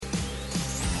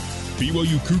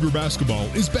BYU Cougar basketball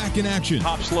is back in action.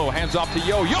 Hop slow, hands off to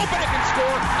Yo. Yo back and score.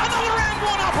 Another and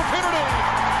one opportunity.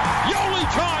 Yoeli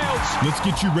Childs. Let's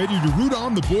get you ready to root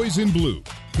on the boys in blue.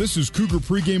 This is Cougar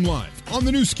Pregame Live on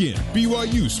the new skin,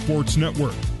 BYU Sports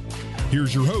Network.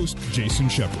 Here's your host, Jason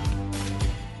Shepard.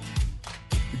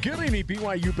 Good evening,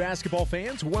 BYU basketball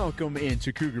fans. Welcome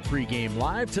into Cougar Pregame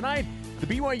Live. Tonight, the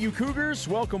BYU Cougars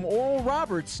welcome Oral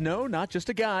Roberts. No, not just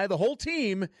a guy, the whole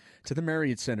team to the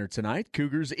Marriott Center tonight.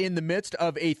 Cougars in the midst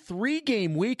of a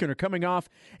three-game week and are coming off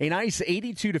a nice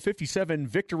 82-57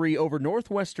 victory over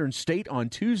Northwestern State on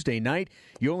Tuesday night.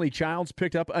 Yoeli Childs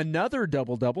picked up another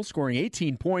double-double, scoring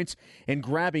 18 points and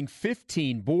grabbing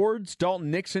 15 boards.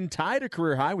 Dalton Nixon tied a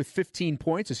career high with 15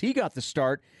 points as he got the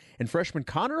start. And freshman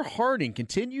Connor Harding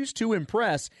continues to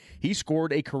impress. He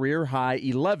scored a career-high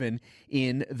 11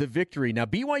 in the victory. Now,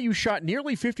 BYU shot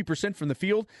nearly 50% from the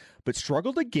field, but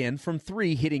struggled again from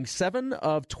three, hitting 7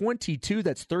 of 22.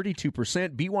 That's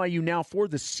 32%. BYU now for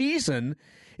the season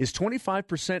is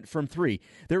 25% from three.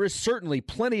 There is certainly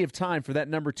plenty of time for that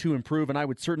number to improve, and I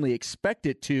would certainly expect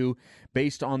it to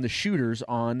based on the shooters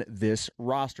on this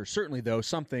roster. Certainly, though,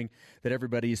 something that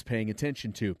everybody is paying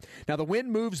attention to. Now, the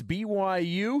win moves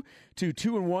BYU to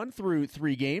 2-1 through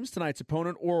 3 games. Tonight's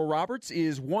opponent, Oral Roberts,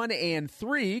 is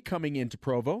 1-3 coming into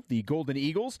Provo. The Golden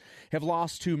Eagles have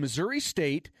lost to Missouri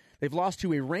State. They've lost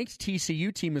to a ranked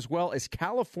TCU team as well as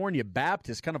California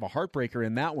Baptist, kind of a heartbreaker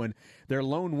in that one. Their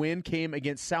lone win came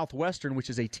against Southwestern,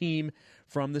 which is a team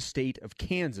from the state of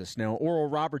Kansas. Now, Oral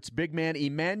Roberts' big man,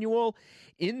 Emmanuel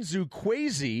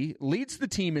Nzukwezi, leads the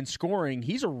team in scoring.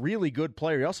 He's a really good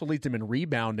player. He also leads them in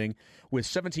rebounding with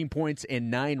 17 points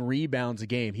and 9 rebounds a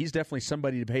game. He's definitely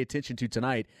somebody to pay attention to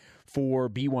tonight for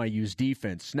BYU's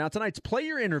defense. Now, tonight's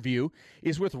player interview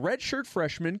is with redshirt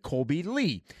freshman Kolby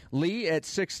Lee. Lee, at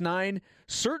 6'9",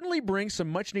 certainly brings some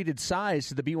much-needed size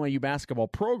to the BYU basketball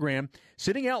program,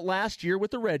 sitting out last year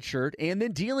with the red shirt and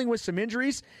then dealing with some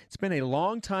injuries. It's been a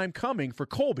long time coming for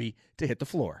Kolby to hit the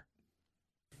floor.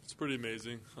 It's pretty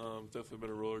amazing. Definitely been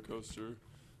a roller coaster.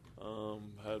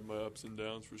 Had my ups and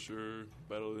downs for sure,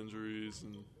 battled injuries,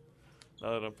 and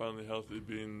now that I'm finally healthy,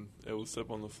 being able to step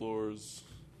on the floor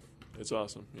it's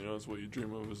awesome. You know, it's what you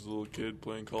dream of as a little kid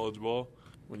playing college ball.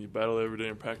 When you battle every day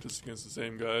and practice against the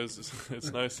same guys,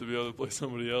 it's nice to be able to play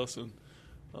somebody else and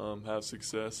have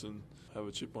success and have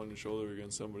a chip on your shoulder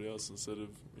against somebody else instead of,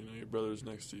 you know, your brothers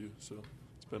next to you. So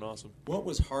it's been awesome. What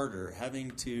was harder,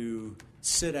 having to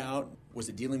sit out? Was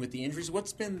it dealing with the injuries?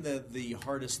 What's been the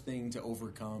hardest thing to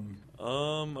overcome?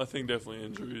 I think definitely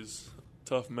injuries.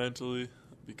 Tough mentally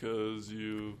because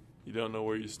you don't know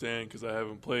where you stand because I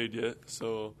haven't played yet.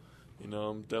 So, you know,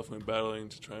 I'm definitely battling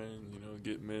to try and, you know,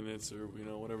 get minutes or, you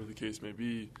know, whatever the case may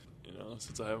be. You know,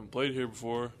 since I haven't played here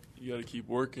before, you got to keep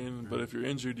working. But if you're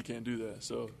injured, you can't do that.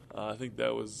 So I think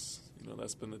that's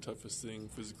been the toughest thing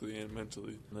physically and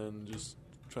mentally. And then just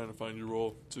trying to find your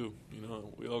role too. You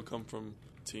know, we all come from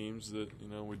teams that, you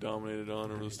know, we dominated on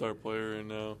or the star player, and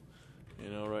now, you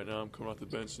know, right now I'm coming off the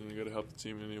bench and you got to help the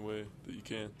team in any way that you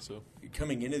can. So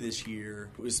coming into this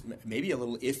year, it was maybe a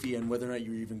little iffy on whether or not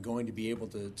you were even going to be able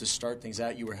to start things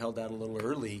out. You were held out a little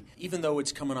early. Even though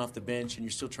it's coming off the bench and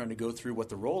you're still trying to go through what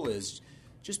the role is,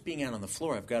 just being out on the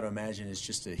floor, I've got to imagine, is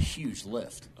just a huge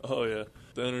lift. Oh, yeah.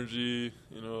 The energy,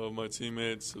 you know, of my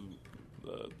teammates,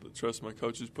 the trust my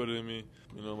coaches put in me,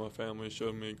 you know, my family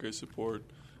showed me great support,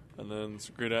 and then it's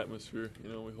a great atmosphere.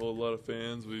 You know, we hold a lot of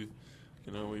fans. We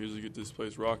usually get this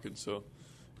place rocking. So,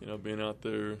 you know, being out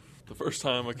there the first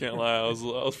time, I can't lie, I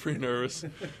was pretty nervous.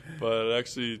 But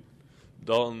actually,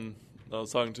 Dalton, I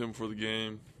was talking to him before the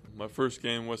game, my first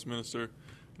game, Westminster,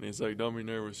 and he's like, "Don't be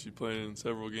nervous. You played in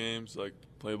several games. Like,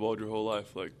 play ball your whole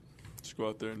life. Like, just go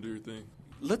out there and do your thing."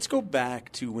 Let's go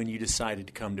back to when you decided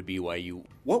to come to BYU.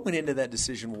 What went into that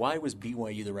decision? Why was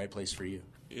BYU the right place for you?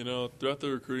 You know, throughout the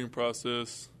recruiting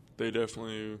process, they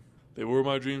were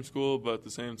my dream school, but at the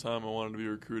same time, I wanted to be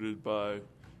recruited by,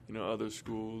 you know, other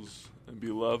schools and be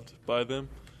loved by them.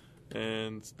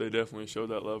 And they definitely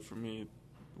showed that love for me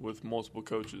with multiple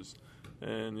coaches.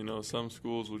 And, you know, some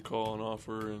schools would call and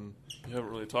offer, and you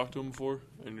haven't really talked to them before,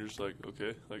 and you're just like,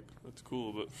 okay, like, that's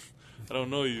cool, but I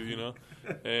don't know you, you know.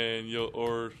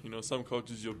 And some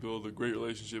coaches you'll build a great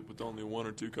relationship with only 1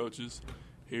 or 2 coaches.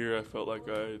 Here, I felt like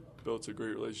I built a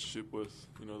great relationship with,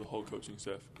 you know, the whole coaching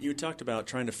staff. You talked about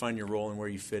trying to find your role and where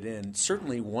you fit in.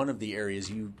 Certainly one of the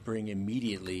areas you bring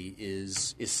immediately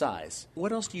is size.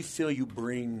 What else do you feel you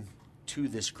bring to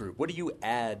this group? What do you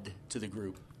add to the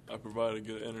group? I provide a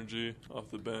good energy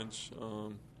off the bench.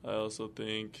 I also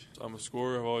think I'm a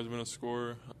scorer. I've always been a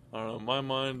scorer. I don't know. My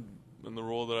mind and the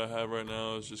role that I have right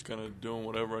now is just kind of doing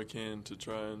whatever I can to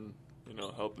try and,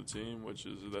 help the team, which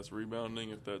is if that's rebounding,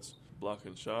 if that's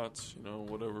blocking shots,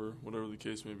 whatever the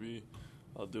case may be,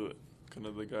 I'll do it. Kind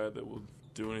of the guy that will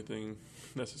do anything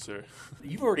necessary.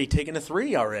 You've already taken a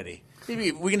 3 already.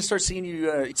 Maybe we can start seeing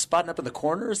you spotting up in the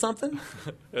corner or something.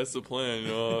 That's the plan.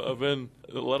 I've been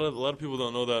a lot of people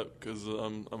don't know that because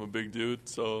I'm a big dude,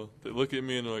 so they look at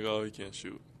me and they're like, "Oh, he can't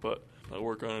shoot," but I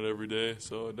work on it every day,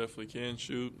 so I definitely can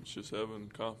shoot. It's just having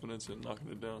confidence and knocking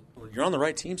it down. Well, you're on the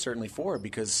right team certainly for it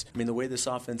because, the way this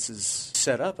offense is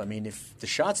set up, if the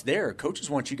shot's there, coaches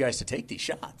want you guys to take these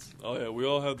shots. Oh, yeah, we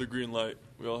all have the green light.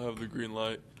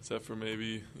 Except for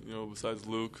maybe, besides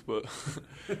Luke. But,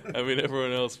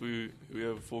 everyone else, we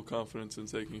have full confidence in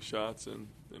taking shots, and,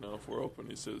 if we're open,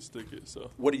 he says stick it.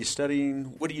 So, what are you studying?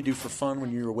 What do you do for fun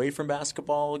when you're away from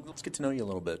basketball? Let's get to know you a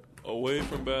little bit. Away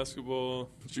from basketball,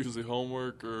 it's usually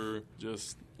homework or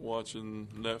just watching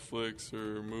Netflix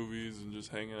or movies and just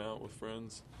hanging out with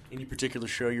friends. Any particular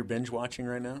show you're binge watching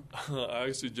right now? I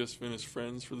actually just finished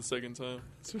Friends for the second time.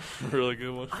 It's a really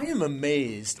good one. I am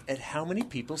amazed at how many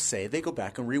people say they go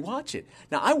back and rewatch it.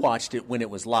 Now, I watched it when it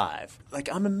was live.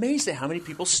 I'm amazed at how many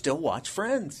people still watch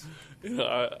Friends.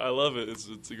 I love it.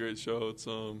 It's a great show. It's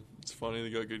funny. They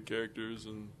got good characters,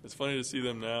 and it's funny to see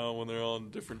them now when they're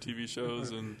on different TV shows.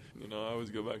 And I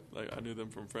always go back. I knew them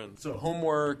from Friends. So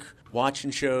homework, watching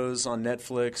shows on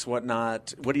Netflix,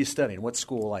 whatnot. What are you studying? What's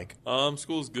school like?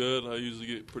 School's good. I usually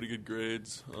get pretty good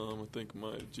grades. I think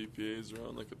my GPA is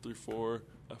around a 3.4.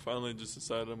 I finally just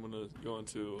decided I'm going to go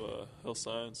into health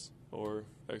science or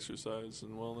exercise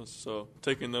and wellness. So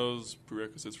taking those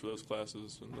prerequisites for those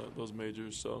classes and those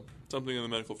majors. So something in the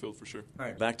medical field for sure. All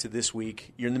right, back to this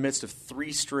week. You're in the midst of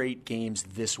 3 straight games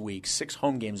this week, 6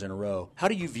 home games in a row. How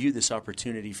do you view this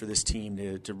opportunity for this team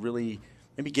to really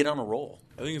maybe get on a roll?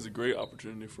 I think it's a great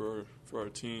opportunity for our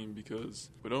team because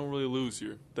we don't really lose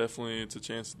here. Definitely it's a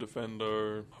chance to defend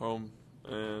our home.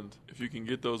 And if you can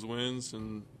get those wins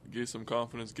and get some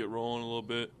confidence, get rolling a little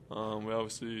bit,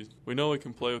 we know we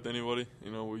can play with anybody.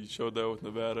 We showed that with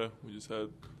Nevada. We just had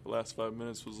the last 5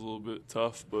 minutes was a little bit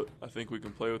tough, but I think we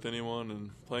can play with anyone.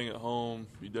 And playing at home,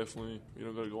 you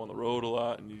don't got to go on the road a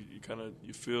lot, and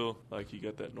you feel like you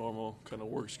got that normal kind of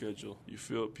work schedule. You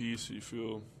feel at peace. You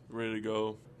feel ready to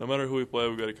go. No matter who we play,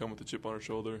 we got to come with a chip on our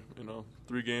shoulder.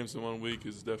 3 games in 1 week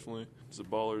is definitely a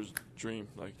baller's dream.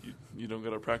 You don't got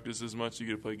to practice as much. You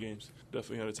get to play games.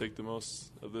 Definitely got to take the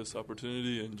most of this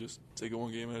opportunity and just take it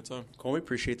 1 game at a time. Colby,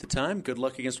 appreciate the time. Good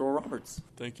luck against Oral Roberts.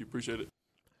 Thank you. Appreciate it.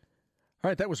 All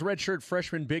right, that was redshirt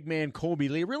freshman big man Colby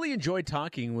Lee. Really enjoyed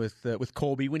talking with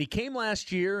Colby when he came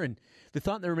last year, and they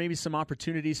thought there were maybe some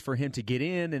opportunities for him to get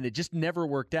in, and it just never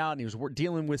worked out. And he was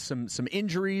dealing with some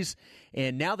injuries,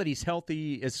 and now that he's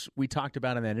healthy, as we talked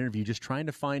about in that interview, just trying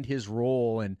to find his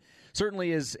role. And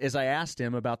certainly, as I asked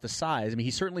him about the size,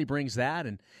 he certainly brings that,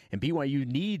 and BYU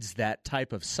needs that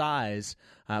type of size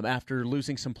after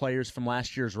losing some players from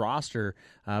last year's roster.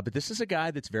 But this is a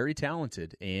guy that's very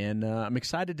talented, and I'm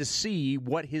excited to see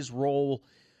what his role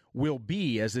will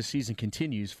be as this season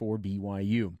continues for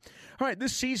BYU. All right,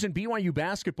 this season, BYU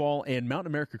basketball and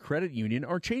Mountain America Credit Union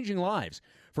are changing lives.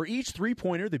 For each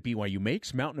three-pointer that BYU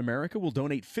makes, Mountain America will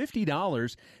donate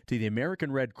 $50 to the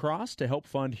American Red Cross to help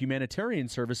fund humanitarian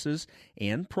services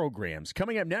and programs.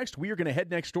 Coming up next, we are going to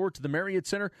head next door to the Marriott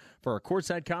Center for our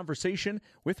courtside conversation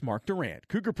with Mark Durant.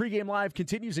 Cougar Pregame Live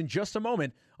continues in just a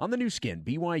moment on the new skin,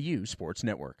 BYU Sports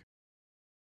Network.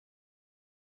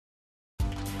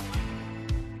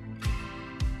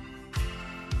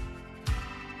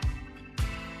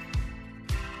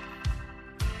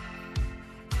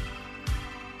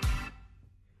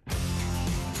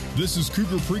 This is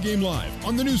Cougar Pregame Live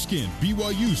on the new skin,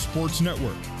 BYU Sports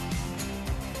Network.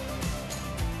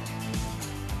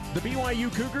 The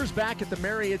BYU Cougars back at the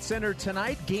Marriott Center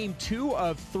tonight. Game 2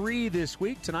 of 3 this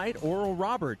week. Tonight, Oral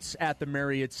Roberts at the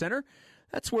Marriott Center.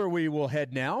 That's where we will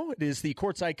head now. It is the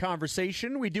courtside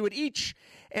conversation. We do it each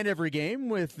and every game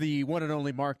with the one and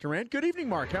only Mark Durant. Good evening,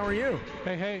 Mark. How are you?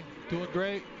 Hey. Doing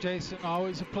great, Jason.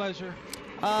 Always a pleasure.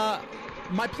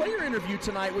 My player interview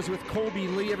tonight was with Colby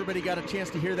Lee. Everybody got a chance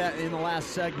to hear that in the last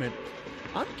segment.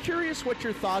 I'm curious what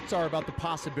your thoughts are about the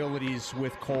possibilities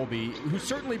with Colby, who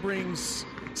certainly brings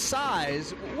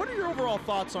size. What are your overall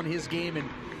thoughts on his game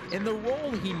and the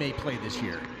role he may play this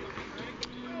year?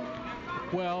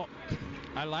 Well,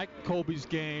 I like Colby's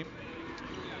game.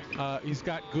 He's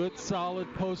got good,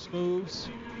 solid post moves.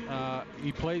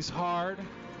 He plays hard,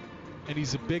 and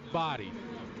he's a big body.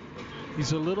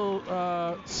 He's a little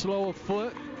slow of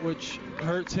foot, which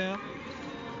hurts him.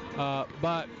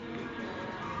 But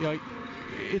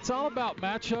it's all about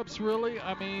matchups, really.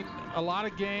 A lot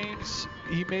of games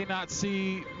he may not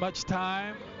see much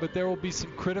time, but there will be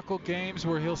some critical games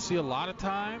where he'll see a lot of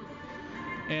time.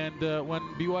 And when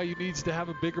BYU needs to have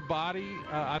a bigger body,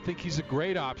 I think he's a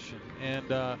great option.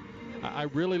 And I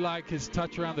really like his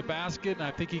touch around the basket, and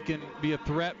I think he can be a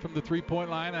threat from the three-point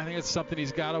line. I think it's something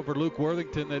he's got over Luke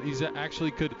Worthington, that he's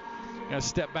actually could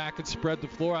step back and spread the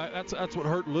floor. That's what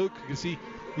hurt Luke, because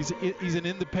he's an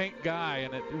in-the-paint guy,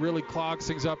 and it really clogs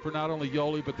things up for not only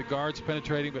Yoli but the guards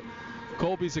penetrating. But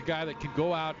Colby's a guy that can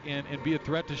go out and be a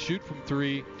threat to shoot from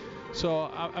three.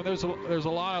 So there's a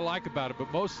lot I like about it,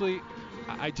 but mostly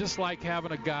I just like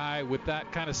having a guy with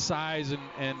that kind of size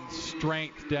and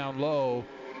strength down low,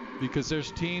 because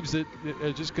there's teams that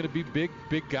are just going to be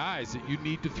big guys that you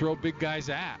need to throw big guys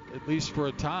at least for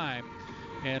a time.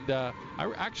 And I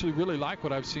actually really like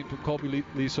what I've seen from Colby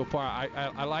Lee so far.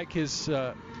 I like his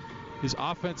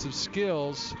offensive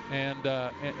skills, and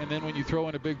then when you throw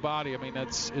in a big body, I mean,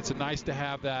 it's nice to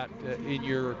have that in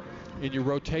your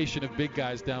rotation of big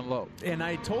guys down low. And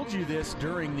I told you this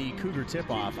during the Cougar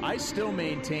tip-off. I still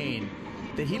maintain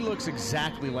that he looks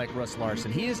exactly like Russ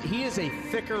Larson. He is a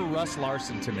thicker Russ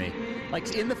Larson to me.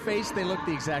 Like, in the face, they look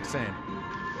the exact same.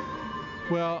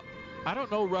 Well, I don't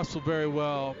know Russell very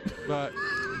well, but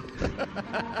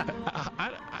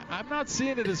I'm not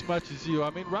seeing it as much as you.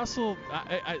 I mean, Russell,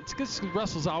 it's because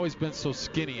Russell's always been so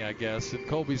skinny, I guess, and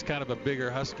Colby's kind of a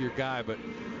bigger, huskier guy.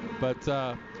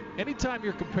 But anytime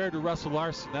you're compared to Russell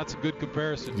Larson, that's a good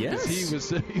comparison. Yes. Because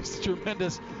he's a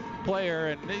tremendous player,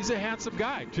 and he's a handsome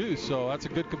guy, too, so that's a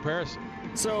good comparison.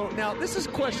 So now this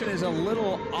question is a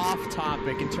little off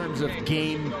topic in terms of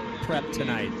game prep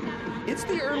tonight. It's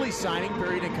the early signing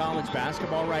period in college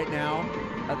basketball right now.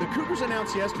 The Cougars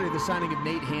announced yesterday the signing of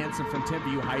Nate Hansen from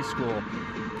Tempe High School.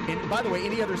 And by the way,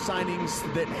 any other signings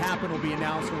that happen will be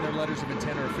announced when their letters of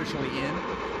intent are officially in.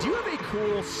 Do you have a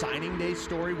cool signing day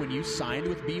story when you signed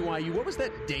with BYU? What was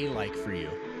that day like for you?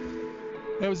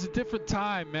 It was a different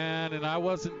time, man, and I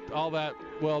wasn't all that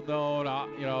well known.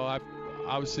 I've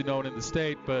obviously known in the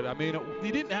state, but I mean,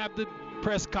 you didn't have the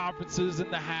press conferences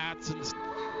and the hats and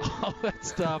all that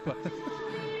stuff.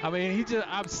 I mean,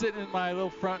 I'm sitting in my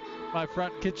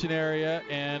front kitchen area,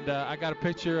 and I got a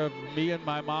picture of me and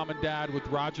my mom and dad with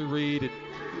Roger Reed,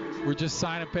 and we're just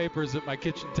signing papers at my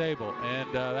kitchen table,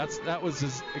 and that was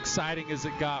as exciting as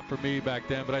it got for me back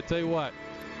then. But I tell you what,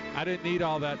 I didn't need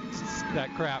all that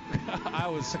crap. I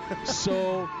was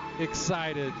so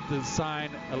excited to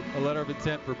sign a letter of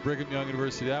intent for Brigham Young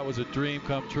University. That was a dream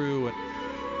come true,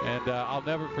 and I'll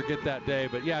never forget that day.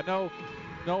 But yeah,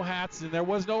 no hats, and there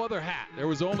was no other hat. There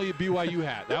was only a BYU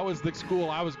hat. That was the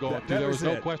school I was going to. There was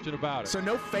no question about it. So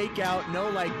no fake out, no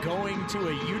like going to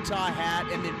a Utah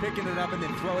hat and then picking it up and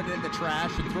then throwing it in the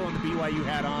trash and throwing the BYU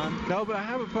hat on? No, but I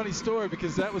have a funny story,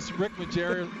 because that was Rick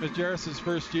Majerus'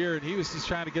 first year, and he was just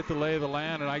trying to get the lay of the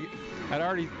land, and I had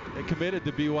already committed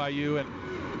to BYU,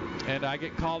 and I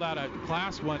get called out of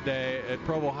class one day at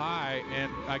Provo High,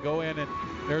 and I go in, and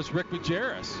there's Rick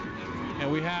Majerus,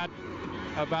 and we had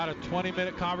about a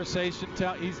 20-minute conversation.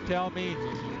 He's telling me,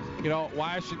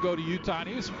 why I should go to Utah. And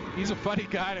he's a funny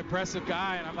guy, an impressive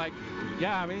guy. And I'm like,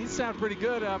 yeah, I mean, he sounds pretty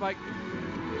good. And I'm like,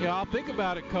 I'll think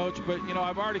about it, Coach, but,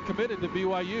 I've already committed to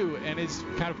BYU. And his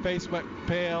kind of face went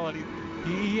pale, and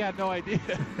he had no idea.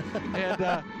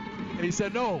 And he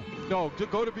said, no, go to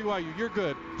BYU. You're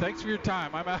good. Thanks for your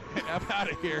time. I'm out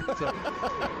of here. So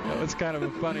it was kind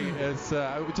of funny.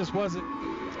 It just wasn't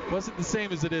the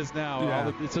same as it is now.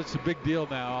 Yeah. It's such a big deal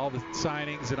now, all the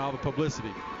signings and all the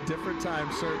publicity. Different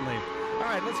times, certainly. All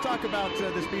right, let's talk about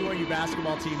this BYU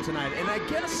basketball team tonight. And I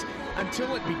guess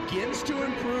until it begins to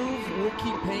improve, we'll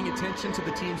keep paying attention to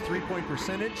the team's three-point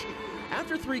percentage.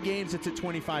 After 3 games, it's at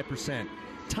 25%.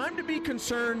 Time to be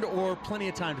concerned, or plenty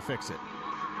of time to fix it?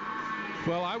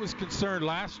 Well, I was concerned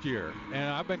last year, and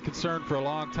I've been concerned for a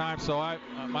long time. So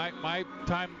my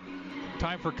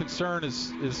time for concern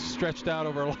is stretched out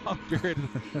over a long period.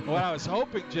 What I was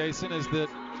hoping, Jason, is that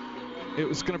it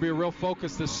was going to be a real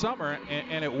focus this summer,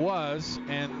 and it was.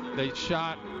 And they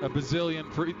shot a bazillion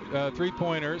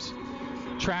three-pointers,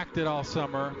 tracked it all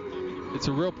summer. It's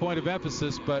a real point of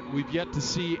emphasis, but we've yet to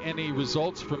see any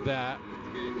results from that.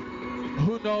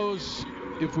 Who knows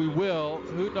if we will?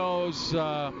 Who knows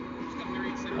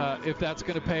if that's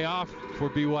going to pay off for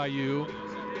BYU?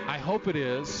 I hope it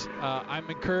is. I'm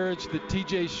encouraged that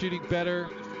TJ's shooting better.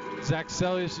 Zach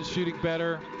Sellius is shooting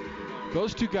better.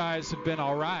 Those 2 guys have been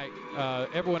all right.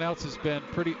 Everyone else has been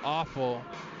pretty awful.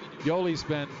 Yoli's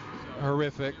been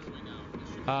horrific.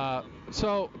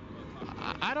 So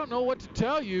I don't know what to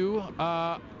tell you.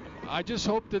 I just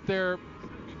hope that they're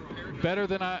better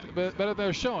than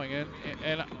they're showing.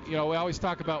 And we always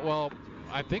talk about, well,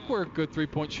 I think we're a good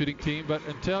three-point shooting team, but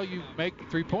until you make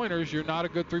three-pointers, you're not a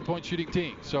good three-point shooting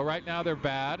team. So right now they're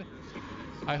bad.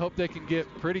 I hope they can get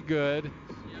pretty good.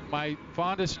 My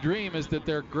fondest dream is that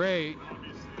they're great,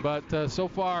 but so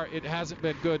far it hasn't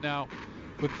been good. Now,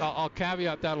 I'll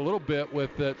caveat that a little bit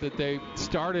with that they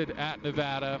started at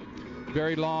Nevada,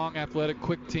 very long, athletic,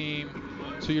 quick team,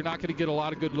 so you're not going to get a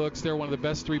lot of good looks. They're one of the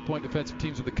best three-point defensive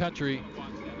teams in the country,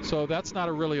 so that's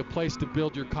not really a place to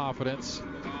build your confidence.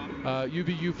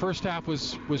 UVU first half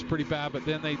was pretty bad, but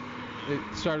then they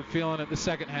started feeling it the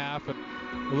second half, and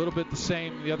a little bit the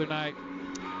same the other night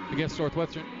against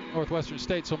Northwestern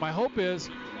State. So my hope is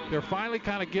they're finally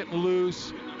kind of getting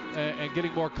loose and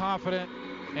getting more confident,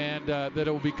 and that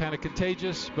it will be kind of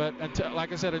contagious. But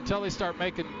like I said, until they start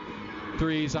making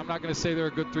threes, I'm not going to say they're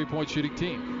a good three-point shooting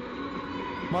team.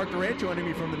 Mark Durant joining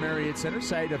me from the Marriott Center,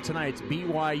 site of tonight's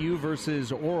BYU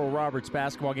versus Oral Roberts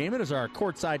basketball game. It is our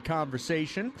courtside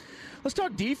conversation. Let's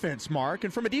talk defense, Mark.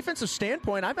 And from a defensive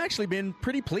standpoint, I've actually been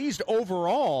pretty pleased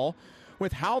overall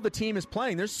with how the team is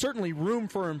playing. There's certainly room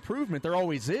for improvement. There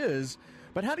always is.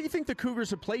 But how do you think the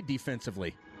Cougars have played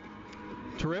defensively?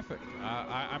 Terrific.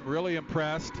 I'm really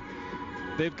impressed.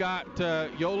 They've got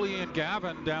Yoli and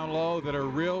Gavin down low that are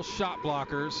real shot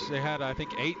blockers. They had, I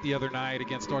think, 8 the other night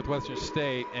against Northwestern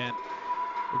State, and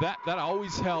that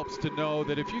always helps to know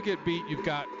that if you get beat, you've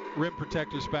got rim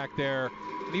protectors back there,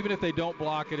 and even if they don't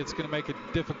block it, it's going to make a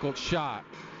difficult shot.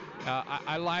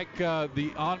 I like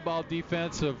the on-ball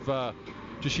defense of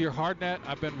Jashir Hardnett.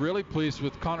 I've been really pleased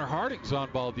with Connor Harding's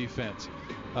on-ball defense.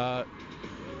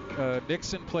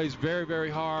 Nixon plays very, very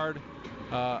hard.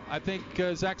 I think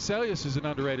Zach Celius is an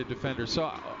underrated defender.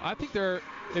 So I think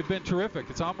they've been terrific.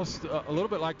 It's almost a little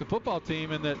bit like the football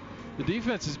team in that the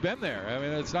defense has been there. I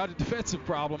mean, it's not a defensive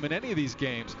problem in any of these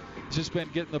games. It's just been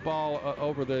getting the ball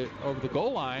over the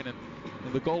goal line,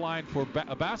 and the goal line for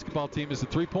a basketball team is the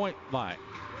three-point line.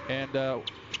 And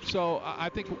so I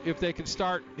think if they can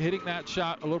start hitting that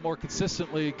shot a little more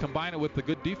consistently, combine it with the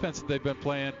good defense that they've been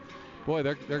playing, boy,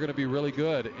 they're going to be really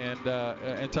good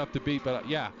and tough to beat. But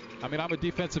yeah, I mean, I'm a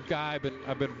defensive guy, but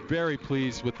I've been very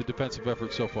pleased with the defensive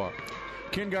effort so far.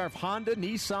 Kingarf Honda,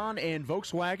 Nissan, and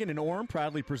Volkswagen in Orem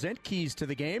proudly present keys to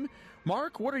the game.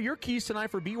 Mark, what are your keys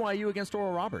tonight for BYU against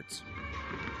Oral Roberts?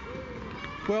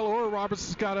 Well, Oral Roberts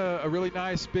has got a really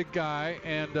nice big guy,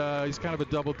 and he's kind of a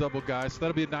double-double guy, so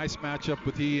that'll be a nice matchup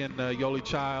with he and Yoli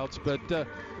Childs. But I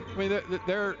mean,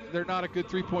 they're not a good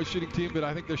three-point shooting team, but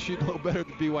I think they're shooting a little better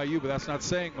than BYU, but that's not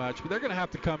saying much. But they're going to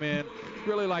have to come in,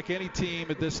 really like any team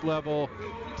at this level,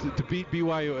 to beat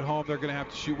BYU at home. They're going to have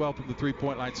to shoot well from the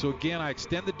three-point line. So again, I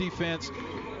extend the defense,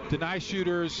 deny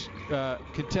shooters,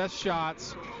 contest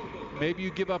shots. Maybe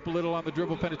you give up a little on the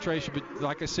dribble penetration, but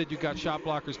like I said, you've got shot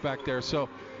blockers back there. So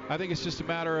I think it's just a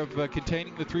matter of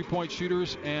containing the three-point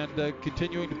shooters and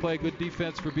continuing to play good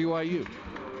defense for BYU.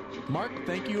 Mark,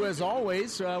 thank you as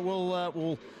always.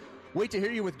 We'll wait to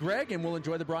hear you with Greg, and we'll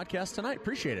enjoy the broadcast tonight.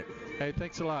 Appreciate it. Hey,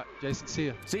 thanks a lot, Jason. See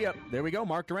ya. See ya. There we go.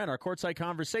 Mark Durant, our courtside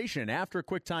conversation. After a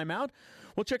quick timeout,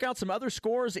 we'll check out some other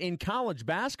scores in college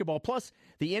basketball, plus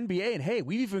the NBA. And, hey,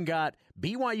 we've even got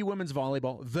BYU women's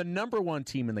volleyball, the #1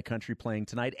 team in the country, playing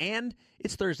tonight. And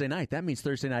it's Thursday night. That means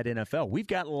Thursday night NFL. We've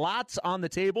got lots on the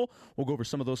table. We'll go over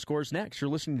some of those scores next. You're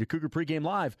listening to Cougar Pregame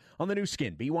Live on the new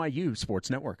skin, BYU Sports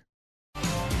Network.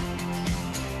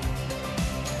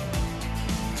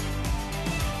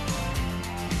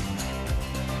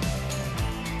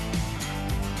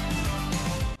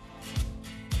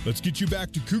 Let's get you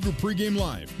back to Cougar Pregame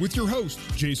Live with your host,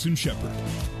 Jason Shepard.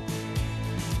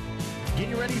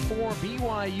 Getting ready for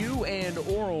BYU and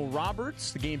Oral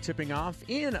Roberts. The game tipping off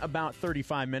in about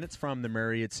 35 minutes from the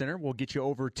Marriott Center. We'll get you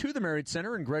over to the Marriott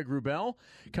Center and Greg Wrubell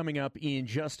coming up in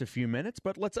just a few minutes.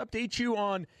 But let's update you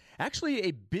on actually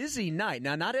a busy night.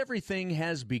 Now, not everything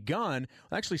has begun.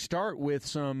 We'll actually start with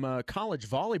some college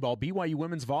volleyball. BYU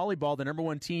women's volleyball, the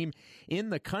 #1 team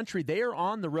in the country. They are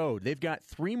on the road. They've got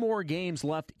 3 more games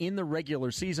left in the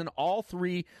regular season, all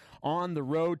 3 on the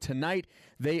road tonight.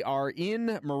 They are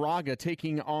in Moraga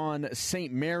taking on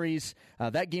St. Mary's.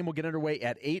 That game will get underway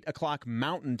at 8 o'clock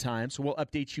Mountain Time, so we'll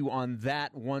update you on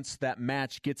that once that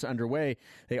match gets underway.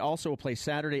 They also will play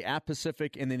Saturday at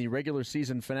Pacific, and then the regular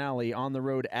season finale on the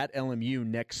road at LMU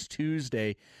next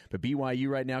Tuesday. But BYU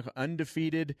right now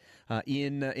undefeated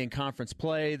in conference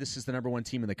play. This is the #1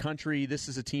 team in the country. This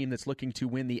is a team that's looking to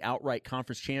win the outright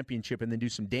conference championship and then do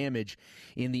some damage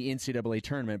in the NCAA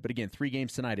tournament. But again, 3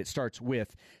 games tonight. It starts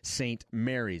with St.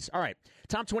 Mary's. All right,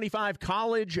 Top 25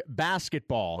 college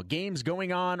basketball. Games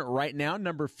going on right now.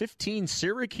 Number 15,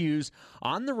 Syracuse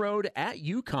on the road at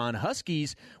UConn.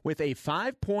 Huskies with a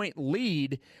 5-point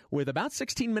lead with about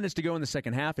 16 minutes to go in the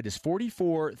second half. It is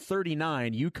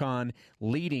 44-39. UConn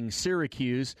leading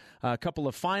Syracuse. A couple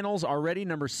of finals already.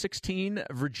 Number 16,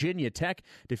 Virginia Tech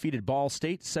defeated Ball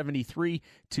State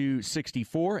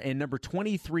 73-64. And number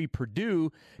 23,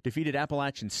 Purdue defeated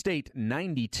Appalachian State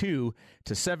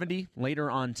 92-70. Later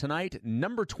on tonight,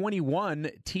 number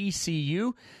 21,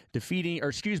 TCU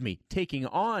taking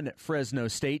on Fresno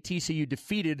State. TCU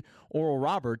defeated Oral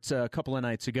Roberts a couple of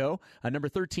nights ago. Number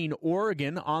 13,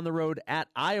 Oregon on the road at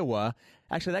Iowa.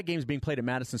 Actually, that game is being played at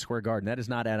Madison Square Garden. That is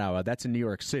not at Iowa. That's in New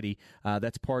York City.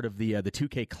 That's part of the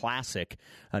 2K Classic.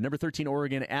 Number 13,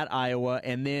 Oregon at Iowa.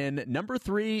 And then number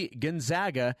 3,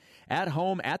 Gonzaga at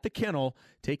home at the Kennel,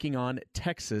 taking on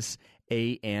Texas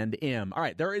A&M. All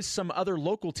right, there is some other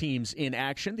local teams in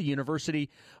action. The University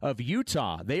of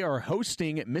Utah, they are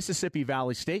hosting Mississippi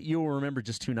Valley State. You'll remember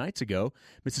just 2 nights ago,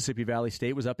 Mississippi Valley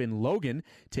State was up in Logan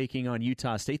taking on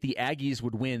Utah State. The Aggies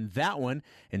would win that one,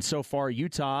 and so far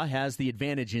Utah has the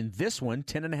advantage in this one.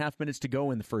 10.5 minutes to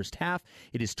go in the first half.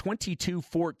 It is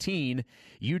 22-14,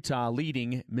 Utah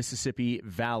leading Mississippi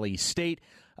Valley State.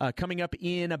 Coming up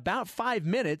in about 5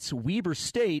 minutes, Weber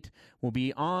State will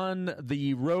be on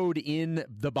the road in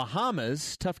the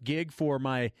Bahamas. Tough gig for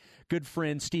my good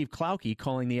friend Steve Klauke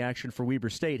calling the action for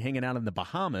Weber State, hanging out in the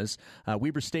Bahamas.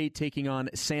 Weber State taking on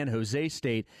San Jose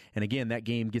State. And again, that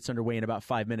game gets underway in about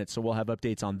 5 minutes, so we'll have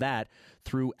updates on that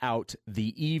throughout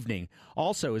the evening.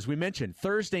 Also, as we mentioned,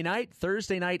 Thursday night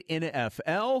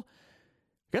NFL.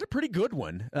 Got a pretty good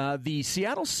one. The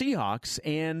Seattle Seahawks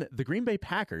and the Green Bay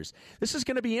Packers. This is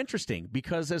going to be interesting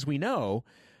because, as we know,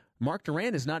 Mark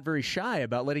Durant is not very shy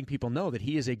about letting people know that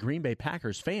he is a Green Bay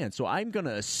Packers fan. So I'm going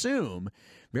to assume,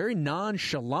 very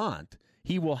nonchalant,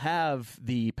 he will have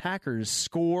the Packers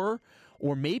score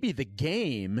or maybe the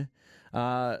game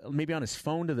maybe on his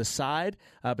phone to the side.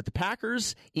 But the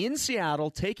Packers in Seattle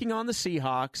taking on the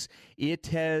Seahawks. It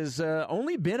has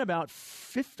only been about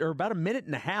a minute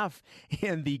and a half,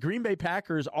 and the Green Bay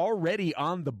Packers already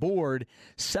on the board.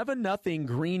 7-0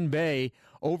 Green Bay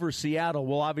over Seattle.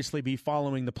 We'll obviously be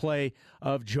following the play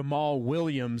of Jamal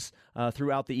Williams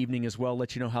throughout the evening as well.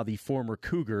 Let you know how the former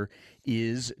Cougar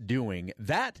is doing.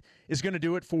 That is going to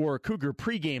do it for Cougar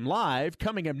Pregame Live.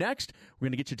 Coming up next, we're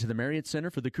going to get you to the Marriott Center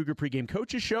for the Cougar Pregame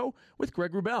Coaches Show with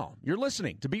Greg Wrubell. You're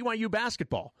listening to BYU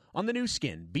Basketball on the new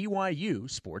skin, BYU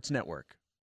Sports Network.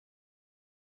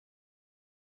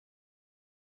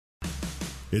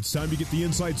 It's time to get the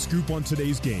inside scoop on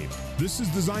today's game. This is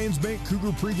the Zions Bank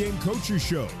Cougar Pregame Coaches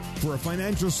Show. For a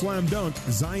financial slam dunk,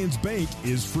 Zions Bank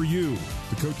is for you.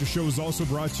 The Coaches Show is also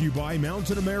brought to you by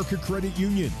Mountain America Credit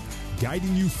Union,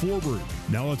 guiding you forward.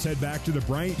 Now let's head back to the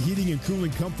Bryant Heating and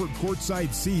Cooling Comfort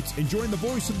courtside seats and join the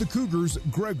voice of the Cougars,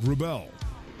 Greg Wrubell.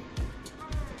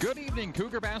 Good evening,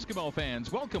 Cougar basketball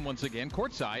fans. Welcome once again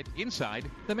courtside inside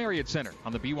the Marriott Center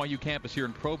on the BYU campus here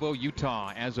in Provo,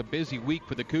 Utah, as a busy week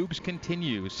for the Cougs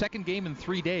continues. Second game in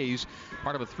 3 days,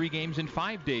 part of a 3 games in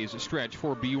 5 days stretch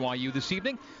for BYU this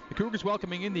evening. The Cougars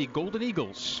welcoming in the Golden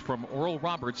Eagles from Oral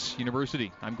Roberts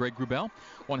University. I'm Greg Wrubell,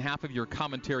 one half of your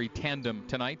commentary tandem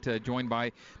tonight, joined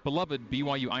by beloved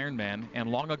BYU Ironman and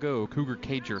long ago Cougar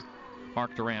Cager,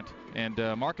 Mark Durant. And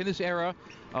Mark, in this era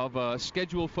of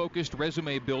schedule-focused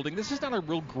resume building, this is not a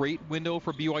real great window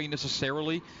for BYU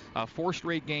necessarily. 4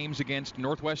 straight games against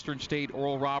Northwestern State,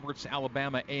 Oral Roberts,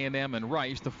 Alabama, A&M, and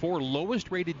Rice. The 4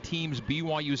 lowest-rated teams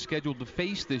BYU scheduled to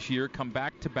face this year come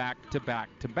back to back to back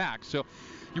to back. So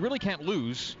you really can't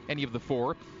lose any of the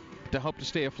 4 to hope to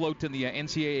stay afloat in the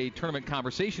NCAA tournament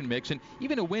conversation mix. And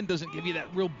even a win doesn't give you that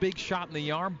real big shot in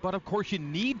the arm, but of course you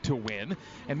need to win.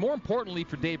 And more importantly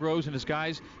for Dave Rose and his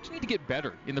guys, just need to get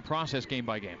better in the process game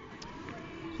by game.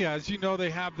 Yeah, as you know,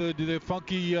 they have the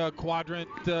funky quadrant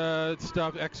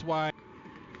stuff, XY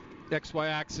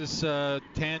axis,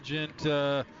 tangent,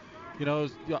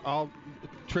 all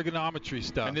trigonometry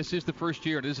stuff. And this is the first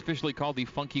year. It is officially called the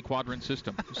Funky Quadrant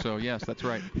System. So, yes, that's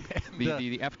right.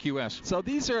 The FQS. So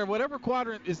these are, whatever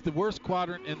quadrant is the worst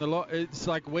quadrant in the it's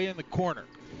like way in the corner.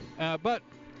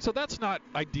 So that's not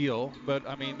ideal, but,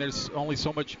 I mean, there's only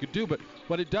so much you could do. But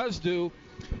what it does do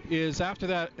is after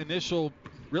that initial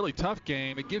really tough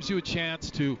game, it gives you a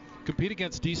chance to compete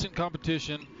against decent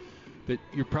competition that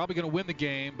you're probably going to win the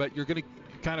game, but you're going to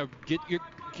kind of get your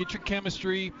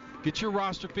chemistry, get your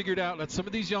roster figured out, let some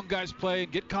of these young guys play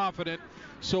and get confident.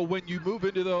 So when you move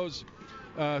into those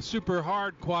super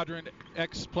hard quadrant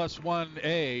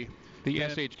X+1A, the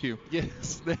SHQ.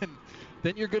 Yes,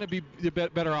 then you're going to be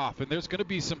better off. And there's going to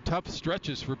be some tough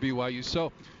stretches for BYU.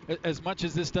 So as much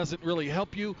as this doesn't really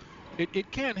help you,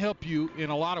 it can help you in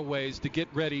a lot of ways to get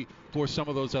ready for some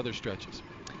of those other stretches.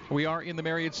 We are in the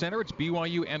Marriott Center. It's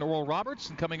BYU and Oral Roberts.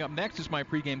 And coming up next is my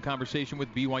pregame conversation with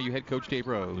BYU head coach Dave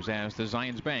Rose as the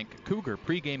Zions Bank Cougar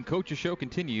pregame coaches show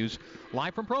continues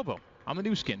live from Provo on the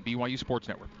new skin, BYU Sports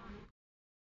Network.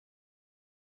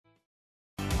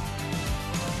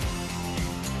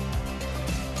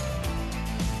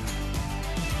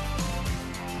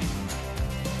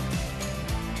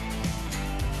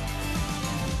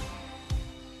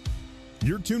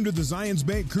 You're tuned to the Zions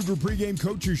Bank Cougar pregame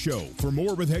coaches show. For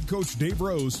more with head coach Dave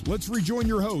Rose, let's rejoin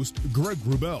your host, Greg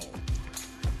Wrubell.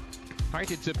 All right,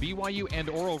 it's BYU and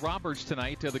Oral Roberts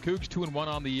tonight. The Cougs 2-1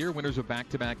 on the year, winners of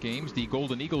back-to-back games. The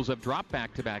Golden Eagles have dropped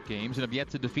back-to-back games and have yet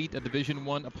to defeat a Division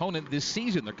I opponent this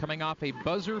season. They're coming off a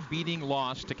buzzer-beating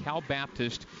loss to Cal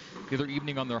Baptist the other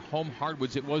evening on their home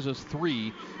hardwoods. It was a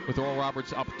 3 with Oral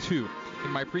Roberts up 2.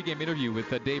 In my pregame interview with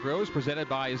Dave Rose, presented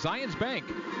by Zions Bank,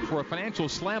 for a financial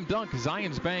slam dunk,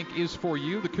 Zions Bank is for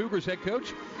you. The Cougars head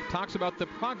coach talks about the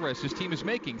progress his team is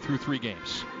making through 3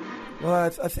 games. Well,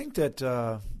 I think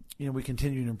that we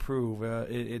continue to improve.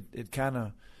 It kind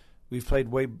of we've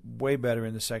played way better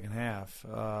in the second half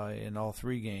in all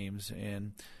 3 games,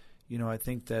 and I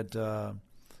think that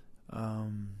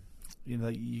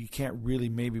you can't really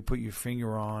maybe put your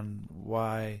finger on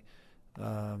why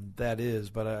that is,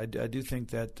 but I do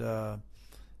think that that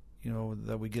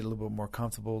we get a little bit more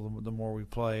comfortable the more we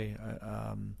play.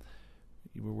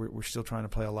 We're still trying to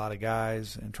play a lot of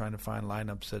guys and trying to find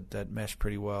lineups that mesh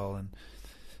pretty well, and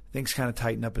things kind of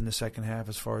tighten up in the second half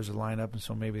as far as the lineup, and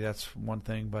so maybe that's one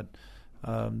thing. But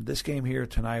this game here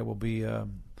tonight will be a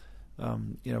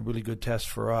really good test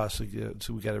for us.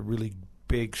 So we got a really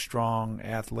big, strong,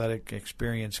 athletic,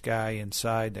 experienced guy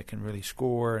inside that can really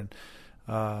score, and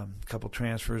a couple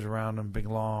transfers around him, big,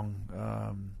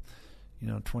 long,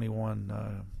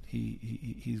 21.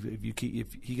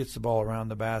 If he gets the ball around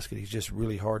the basket, he's just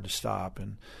really hard to stop,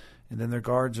 and then their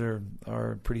guards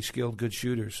are pretty skilled, good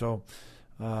shooters. So.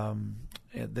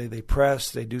 They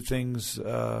press, they do things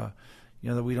that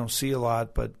we don't see a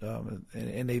lot, but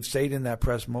and they've stayed in that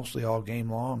press mostly all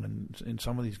game long in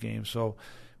some of these games. So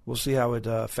we'll see how it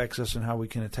affects us and how we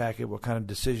can attack it, what kind of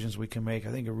decisions we can make.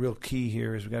 I think a real key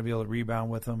here is we've got to be able to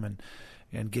rebound with them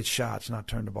and get shots, not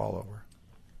turn the ball over.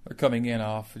 They're coming in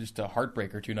off just a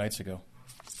heartbreaker 2 nights ago.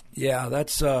 Yeah,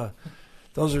 that's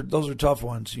those are tough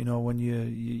ones. When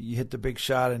you hit the big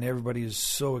shot and everybody is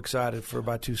so excited for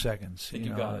about 2 seconds. You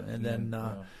got it. And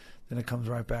then it comes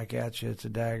right back at you. It's a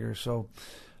dagger. So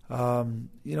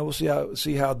we'll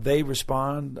see how they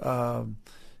respond.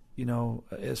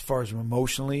 As far as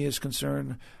emotionally is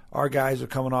concerned, our guys are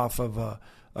coming off of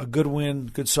a good win,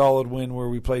 good solid win where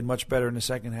we played much better in the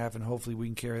second half, and hopefully we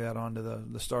can carry that on to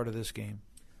the start of this game.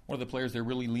 One of the players they're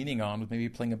really leaning on was maybe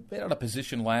playing a bit out of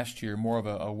position last year, more of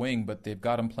a wing, but they've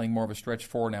got him playing more of a stretch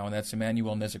 4 now, and that's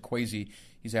Emmanuel Nezekwezi.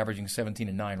 He's averaging 17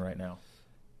 and 9 right now.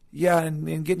 Yeah,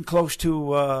 and getting close to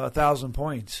 1,000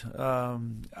 points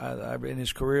in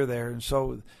his career there. And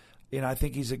so, I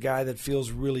think he's a guy that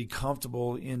feels really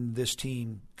comfortable in this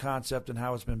team concept and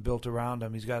how it's been built around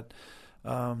him. He's got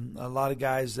a lot of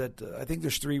guys that I think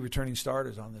there's 3 returning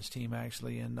starters on this team,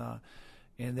 actually,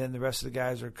 and then the rest of the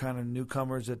guys are kind of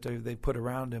newcomers that they put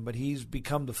around him. But he's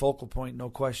become the focal point, no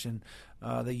question.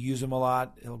 They use him a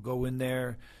lot. He'll go in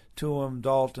there to him.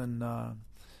 Dalton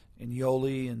and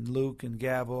Yoli and Luke and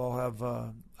Gab will all have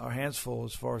our hands full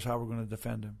as far as how we're going to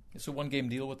defend him. It's a 1-game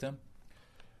deal with them?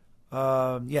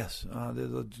 Yes.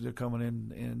 They're coming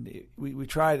in. And we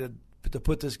try to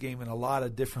put this game in a lot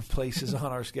of different places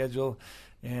on our schedule.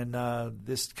 And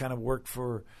this kind of worked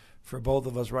for both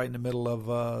of us right in the middle of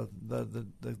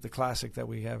the classic that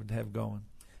we have going.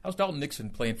 How's Dalton Nixon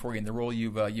playing for you in the role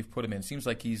you've put him in? Seems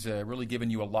like he's really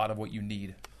given you a lot of what you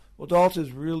need. Well,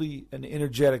 Dalton's really an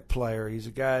energetic player. He's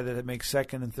a guy that makes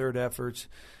second and third efforts.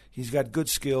 He's got good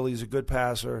skill. He's a good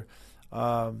passer.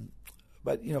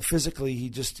 But physically,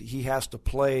 he has to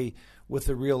play with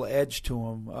a real edge to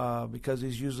him because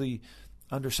he's usually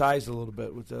undersized a little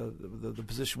bit with the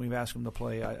position we've asked him to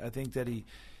play. I think that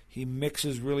he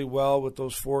mixes really well with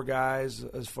those 4 guys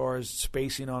as far as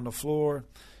spacing on the floor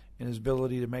and his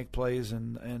ability to make plays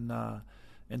and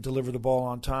deliver the ball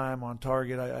on time, on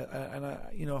target.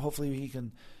 Hopefully he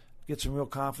can get some real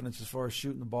confidence as far as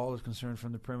shooting the ball is concerned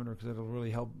from the perimeter, because it'll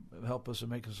really help us and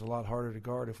make us a lot harder to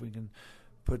guard if we can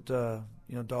put Dalton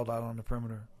out on the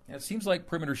perimeter. Yeah, it seems like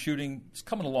perimeter shooting is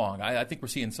coming along. I think we're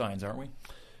seeing signs, aren't we?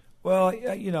 Well,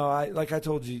 like I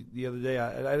told you the other day,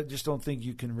 I just don't think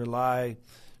you can rely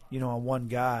on one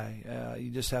guy. You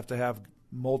just have to have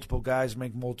multiple guys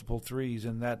make multiple threes,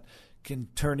 and that can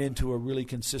turn into a really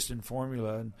consistent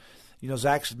formula. And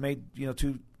Zach's made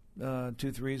two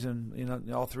threes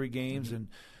in all 3 games, and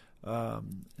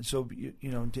so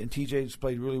and TJ's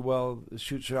played really well,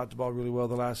 shot the ball really well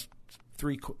the last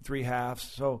three halves.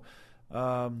 So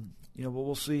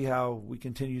we'll see how we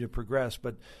continue to progress,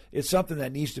 but it's something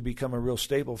that needs to become a real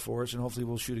staple for us, and hopefully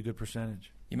we'll shoot a good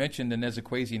percentage. You mentioned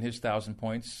Ezekwesi and his 1,000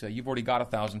 points. You've already got a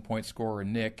 1,000-point scorer,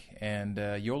 Nick, and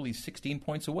Yoli's 16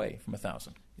 points away from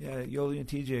 1,000. Yeah, Yoli and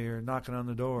TJ are knocking on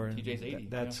the door. And TJ's 80.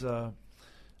 That's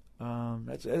and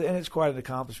it's quite an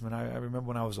accomplishment. I remember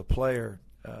when I was a player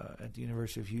at the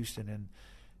University of Houston,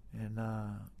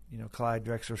 and Clyde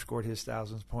Drexler scored his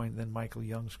 1,000th point, then Michael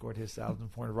Young scored his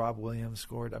 1,000th point, Rob Williams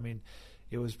scored. I mean,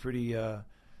 it was pretty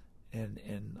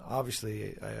and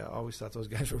obviously I always thought those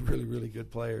guys were really, really good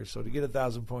players. So to get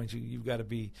 1,000 points, you've got to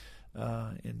be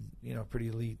in pretty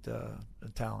elite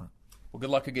talent. Well, good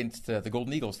luck against the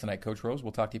Golden Eagles tonight, Coach Rose.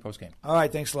 We'll talk to you post-game. All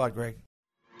right, thanks a lot, Greg.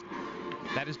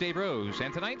 That is Dave Rose,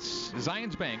 and tonight's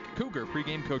Zions Bank Cougar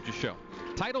pregame coaches show.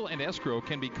 Title and escrow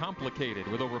can be complicated.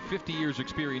 With over 50 years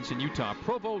experience in Utah,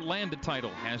 Provo Land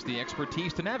Title has the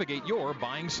expertise to navigate your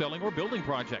buying, selling, or building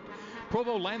project.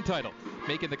 Provo Land Title,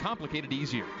 making the complicated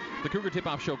easier. The Cougar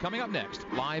Tip-Off Show coming up next,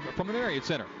 live from the Marriott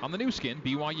Center on the new skin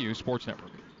BYU Sports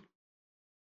Network.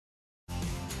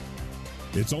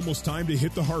 It's almost time to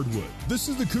hit the hardwood. This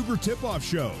is the Cougar Tip-Off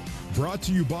Show, brought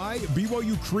to you by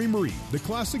BYU Creamery, the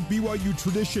classic BYU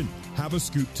tradition. Have a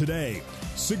scoop today.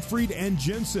 Siegfried and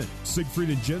Jensen. Siegfried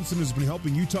and Jensen has been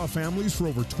helping Utah families for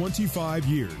over 25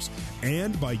 years.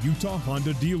 And by Utah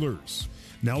Honda dealers.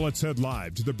 Now let's head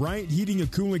live to the Bryant Heating and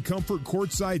Cooling Comfort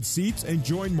courtside seats and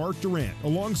join Mark Durant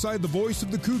alongside the voice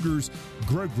of the Cougars,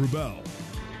 Greg Wrubell.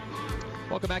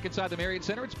 Welcome back inside the Marriott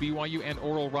Center. It's BYU and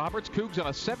Oral Roberts. Cougs on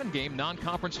a 7-game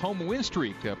non-conference home win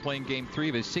streak, playing Game 3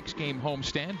 of his 6-game home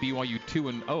stand. BYU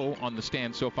 2-0 on the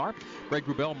stand so far. Greg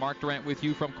Wrubell, Mark Durant with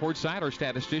you from courtside. Our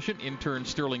statistician, intern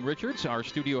Sterling Richards. Our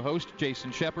studio host,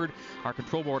 Jason Shepard. Our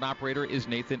control board operator is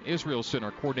Nathan Israelson.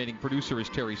 Our coordinating producer is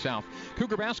Terry South.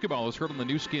 Cougar basketball is heard on the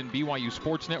new skin BYU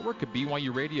Sports Network,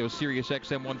 BYU Radio Sirius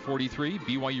XM 143,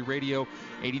 BYU Radio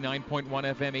 89.1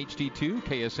 FM HD2,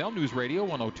 KSL News Radio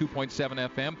 102.7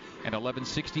 FM and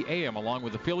 1160 AM along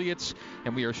with affiliates,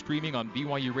 and we are streaming on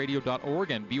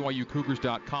BYURadio.org and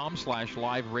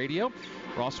BYUCougars.com/live radio.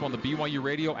 We're also on the BYU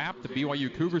Radio app, the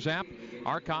BYU Cougars app.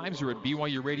 Archives are at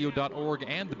BYURadio.org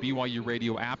and the BYU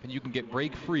Radio app, and you can get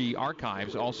break-free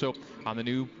archives also on the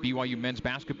new BYU Men's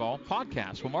Basketball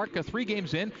podcast. Well, Mark, 3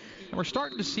 games in, and we're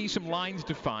starting to see some lines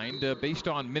defined based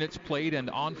on minutes played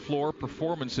and on-floor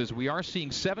performances. We are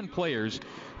seeing 7 players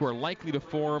who are likely to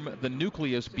form the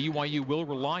nucleus BYU will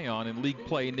rely on in league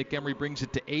play. Nick Emery brings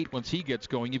it to 8 once he gets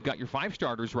going. You've got your 5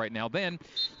 starters right now. Then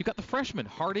you've got the freshmen,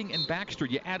 Harding and Baxter.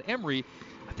 You add Emery.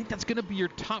 I think that's going to be your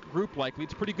top group likely.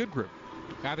 It's a pretty good group.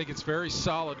 I think it's a very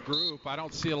solid group. I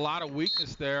don't see a lot of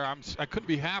weakness there. I couldn't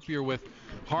be happier with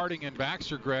Harding and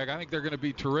Baxter, Greg. I think they're going to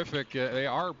be terrific. They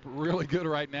are really good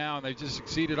right now, and they just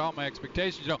exceeded all my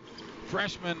expectations. You know,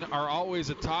 freshmen are always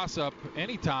a toss-up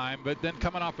anytime, but then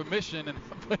coming off a mission and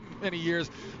many years,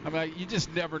 I mean, you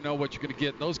just never know what you're going to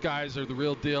get. Those guys are the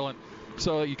real deal, and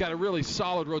so you got a really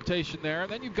solid rotation there.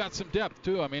 And then you've got some depth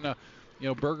too. I mean,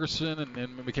 Bergerson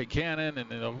and McKay Cannon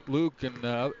and Luke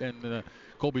and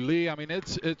Colby Lee. I mean,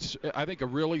 it's I think a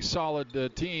really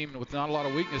solid team with not a lot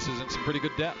of weaknesses and some pretty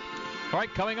good depth. All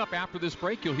right, coming up after this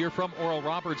break, you'll hear from Oral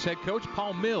Roberts head coach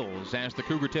Paul Mills as the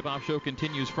Cougar Tip-Off Show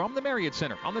continues from the Marriott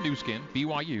Center on the new skin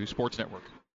BYU Sports Network.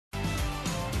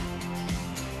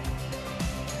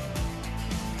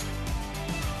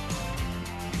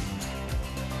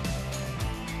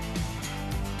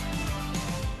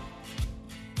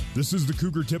 This is the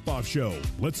Cougar Tip-Off Show.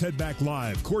 Let's head back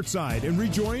live courtside and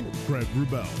rejoin Greg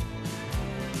Wrubell.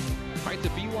 All right, the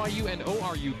BYU and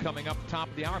ORU coming up top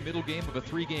of the hour. Middle game of a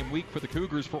 3-game week for the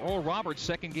Cougars. For Oral Roberts,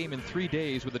 2nd game in 3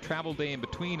 days with a travel day in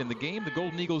between. And the game the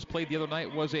Golden Eagles played the other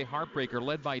night was a heartbreaker,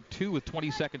 led by 2 with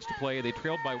 20 seconds to play. They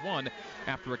trailed by 1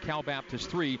 after a Cal Baptist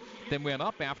 3, then went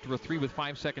up after a 3 with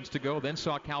 5 seconds to go, then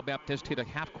saw Cal Baptist hit a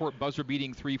half-court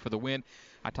buzzer-beating 3 for the win.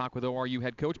 I talked with ORU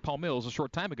head coach Paul Mills a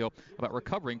short time ago about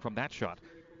recovering from that shot.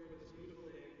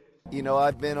 You know,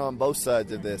 I've been on both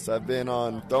sides of this. I've been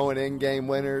on throwing in-game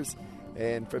winners,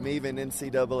 and from even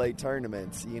NCAA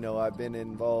tournaments, you know, I've been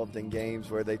involved in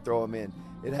games where they throw them in.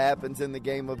 It happens in the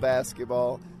game of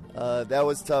basketball. That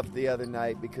was tough the other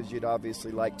night because you'd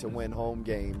obviously like to win home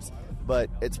games.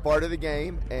 But it's part of the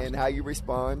game, and how you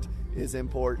respond is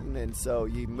important, and so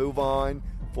you move on.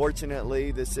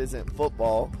 Fortunately, this isn't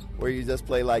football where you just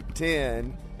play like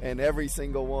 10 and every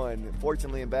single one.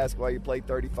 Fortunately, in basketball, you play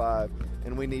 35,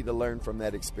 and we need to learn from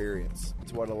that experience.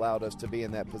 It's what allowed us to be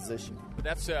in that position. But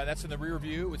that's in the rear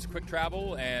view. It's quick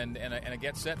travel and a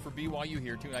get set for BYU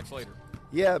here 2 nights later.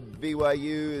 Yeah,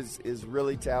 BYU is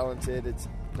really talented. It's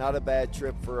not a bad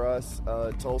trip for us.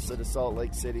 Tulsa to Salt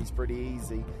Lake City is pretty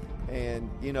easy. And,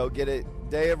 get a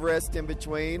day of rest in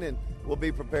between, and we'll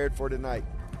be prepared for tonight.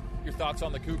 Your thoughts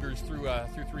on the Cougars through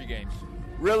 3 games?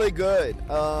 Really good.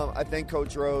 I think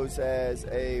Coach Rose has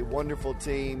a wonderful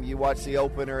team. You watch the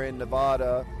opener in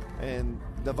Nevada, and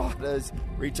Nevada's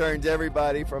returned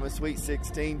everybody from a Sweet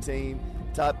 16 team,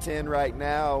 top 10 right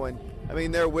now, and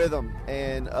they're with them.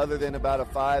 And other than about a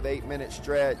 5-8 minute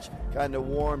stretch, kind of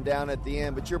warm down at the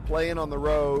end, but you're playing on the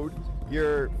road.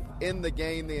 You're in the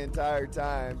game the entire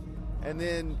time. And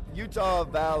then Utah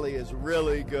Valley is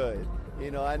really good.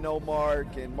 I know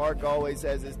Mark, and Mark always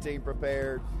has his team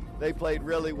prepared. They played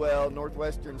really well.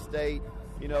 Northwestern State,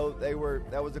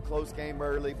 that was a close game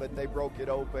early, but they broke it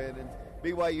open. And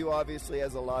BYU obviously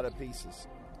has a lot of pieces.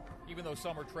 Even though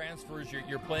some are transfers,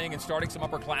 you're playing and starting some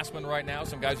upperclassmen right now,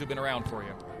 some guys who've been around for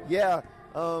you. Yeah,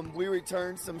 we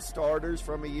returned some starters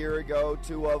from a year ago,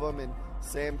 2 of them, and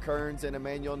Sam Kearns and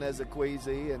Emmanuel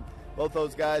Nezakwezi, and both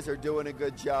those guys are doing a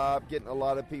good job getting a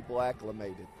lot of people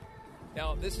acclimated.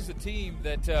 Now, this is a team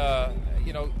that,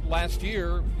 last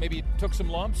year maybe took some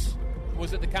lumps.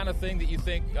 Was it the kind of thing that you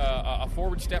think a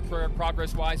forward step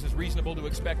progress-wise is reasonable to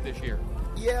expect this year?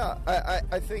 Yeah,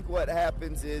 I think what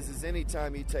happens is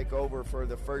anytime you take over for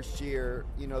the first year,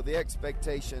 the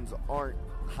expectations aren't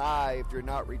high if you're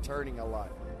not returning a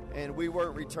lot. And we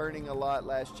weren't returning a lot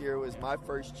last year. It was my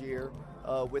first year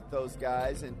with those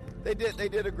guys, and they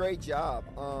did a great job.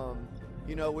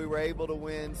 We were able to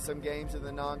win some games in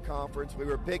the non-conference. We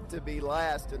were picked to be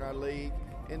last in our league,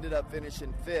 ended up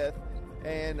finishing 5th,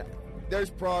 and there's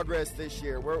progress this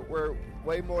year. We're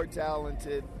way more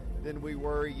talented than we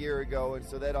were a year ago, and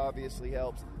so that obviously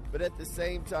helps. But at the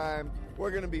same time, we're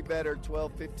going to be better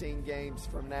 12, 15 games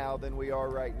from now than we are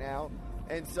right now.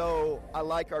 And so I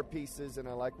like our pieces, and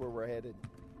I like where we're headed.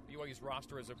 BYU's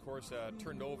roster has, of course,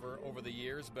 turned over the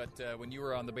years, but when you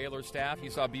were on the Baylor staff, you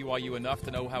saw BYU enough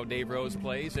to know how Dave Rose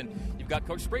plays, and you've got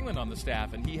Coach Springland on the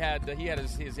staff, and he had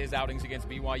his outings against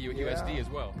BYU at USD as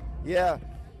well. Yeah.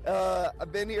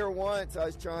 I've been here once. I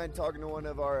was talking to one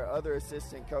of our other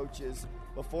assistant coaches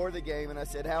before the game, and I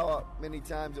said, how many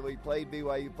times have we played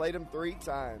BYU? Played them 3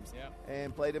 times,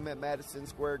 and played them at Madison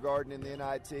Square Garden in the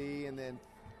NIT, and then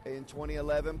in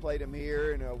 2011 played them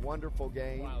here in a wonderful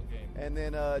game. Wild game. And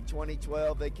then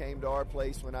 2012 they came to our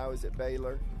place when I was at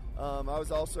Baylor. I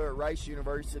was also at Rice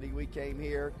University. We came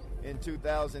here in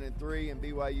 2003, and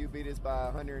BYU beat us by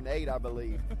 108, I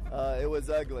believe. It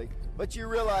was ugly. But you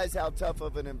realize how tough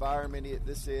of an environment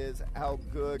this is, how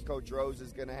good Coach Rose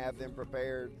is going to have them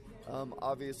prepared.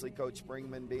 Obviously, Coach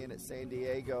Springman being at San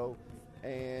Diego,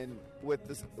 and with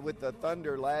the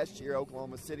Thunder last year,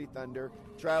 Oklahoma City Thunder,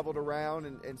 traveled around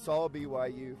and saw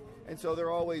BYU. And so they're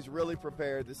always really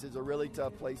prepared. This is a really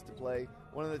tough place to play.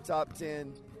 One of the top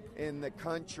 10 in the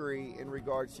country in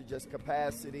regards to just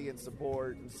capacity and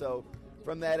support. And so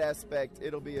from that aspect,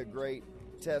 it'll be a great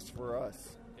test for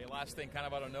us. Okay, last thing, kind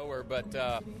of out of nowhere, but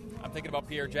I'm thinking about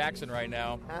Pierre Jackson right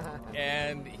now.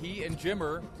 And he and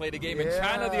Jimmer played a game in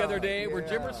China the other day where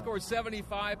Jimmer scored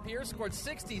 75, Pierre scored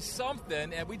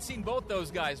 60-something, and we'd seen both those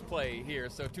guys play here,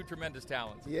 so 2 tremendous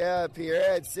talents. Yeah,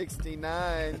 Pierre had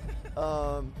 69,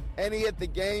 and he hit the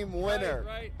game winner.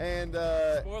 Right. And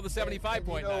spoiled the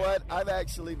 75-point night. You know what? I've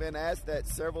actually been asked that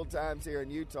several times here in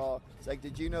Utah. It's like,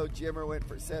 did you know Jimmer went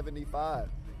for 75?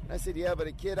 I said, yeah, but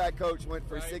a kid I coached went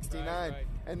for 69,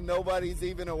 and nobody's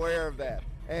even aware of that.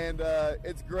 And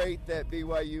it's great that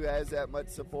BYU has that much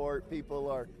support. People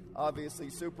are obviously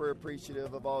super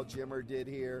appreciative of all Jimmer did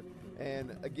here.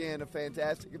 And, again, a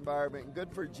fantastic environment. And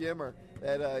good for Jimmer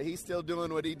that he's still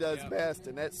doing what he does best,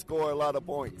 and that's score a lot of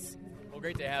points. Well,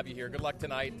 great to have you here. Good luck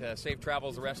tonight. Safe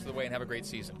travels the rest of the way, and have a great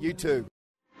season. You too.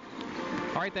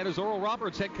 All right, that is Oral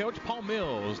Roberts head coach Paul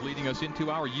Mills leading us into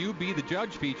our You Be the Judge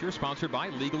feature, sponsored by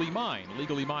Legally Mine.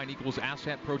 Legally Mine equals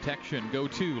asset protection. Go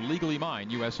to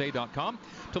legallymineusa.com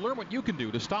to learn what you can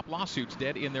do to stop lawsuits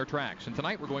dead in their tracks. And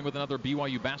tonight we're going with another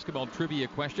BYU basketball trivia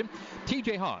question.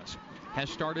 TJ Haws has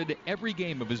started every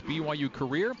game of his BYU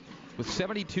career with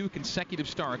 72 consecutive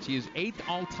starts. He is 8th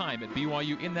all-time at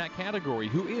BYU in that category.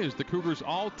 Who is the Cougars'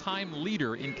 all-time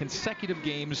leader in consecutive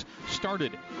games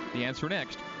started? The answer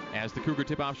next, as the Cougar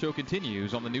Tip-Off Show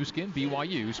continues on the new skin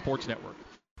BYU Sports Network.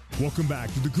 Welcome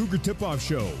back to the Cougar Tip-Off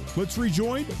Show. Let's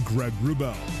rejoin Greg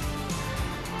Wrubell.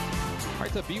 All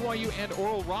right, the BYU and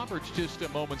Oral Roberts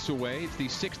just moments away. It's the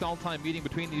 6th all-time meeting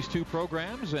between these two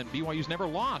programs, and BYU's never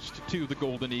lost to the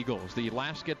Golden Eagles. The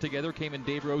last get-together came in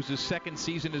Dave Rose's second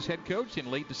season as head coach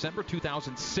in late December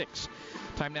 2006.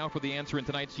 Time now for the answer in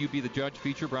tonight's You Be the Judge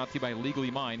feature, brought to you by Legally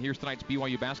Mine. Here's tonight's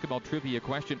BYU basketball trivia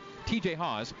question. TJ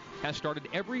Haws has started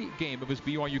every game of his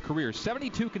BYU career.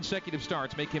 72 consecutive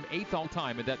starts make him 8th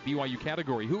all-time in that BYU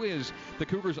category. Who is the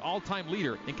Cougars' all-time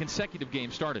leader in consecutive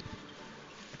games started?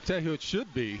 Tell you who it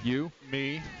should be. You?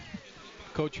 Me.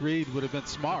 Coach Reed would have been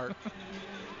smart.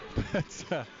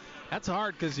 That's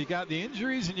hard because you got the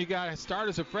injuries and you got to start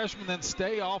as a freshman, then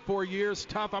stay all 4 years.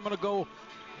 Tough. I'm going to go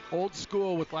old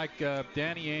school with like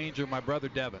Danny Ainge or my brother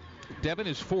Devin. Devin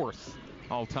is 4th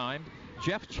all-time.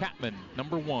 Jeff Chapman,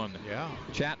 number 1. Yeah.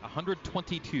 Chat,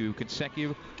 122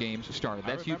 consecutive games started.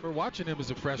 I remember watching him as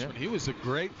a freshman. Yeah. He was a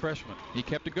great freshman. He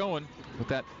kept it going with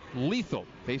that lethal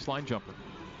baseline jumper.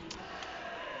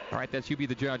 All right, that's You Be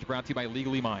the Judge, brought to you by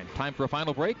Legally Mine. Time for a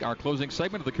final break. Our closing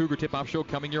segment of the Cougar Tip-Off Show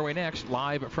coming your way next,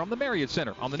 live from the Marriott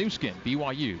Center on the new skin,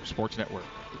 BYU Sports Network.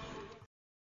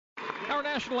 Our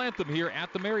national anthem here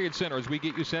at the Marriott Center as we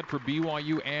get you set for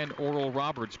BYU and Oral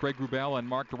Roberts. Greg Wrubell and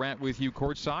Mark Durant with you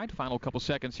courtside. Final couple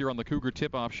seconds here on the Cougar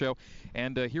Tip-Off Show.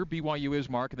 And here BYU is,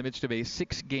 Mark, in the midst of a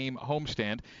 6-game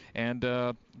homestand. And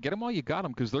get them while you got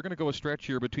them, because they're going to go a stretch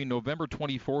here between November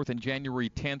 24th and January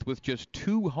 10th with just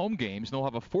 2 home games. And they'll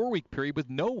have a 4-week period with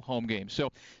no home games.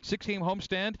 So 6-game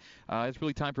homestand. It's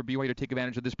really time for BYU to take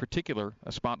advantage of this particular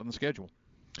spot on the schedule.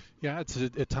 Yeah, it's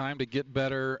a time to get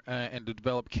better and to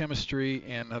develop chemistry,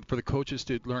 and for the coaches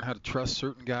to learn how to trust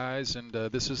certain guys. And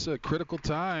this is a critical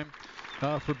time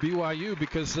for BYU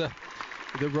because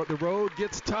the road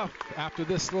gets tough after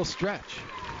this little stretch.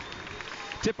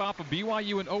 Tip-off of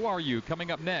BYU and ORU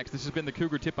coming up next. This has been the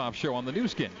Cougar Tip-Off Show on the new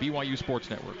skin, BYU Sports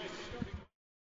Network.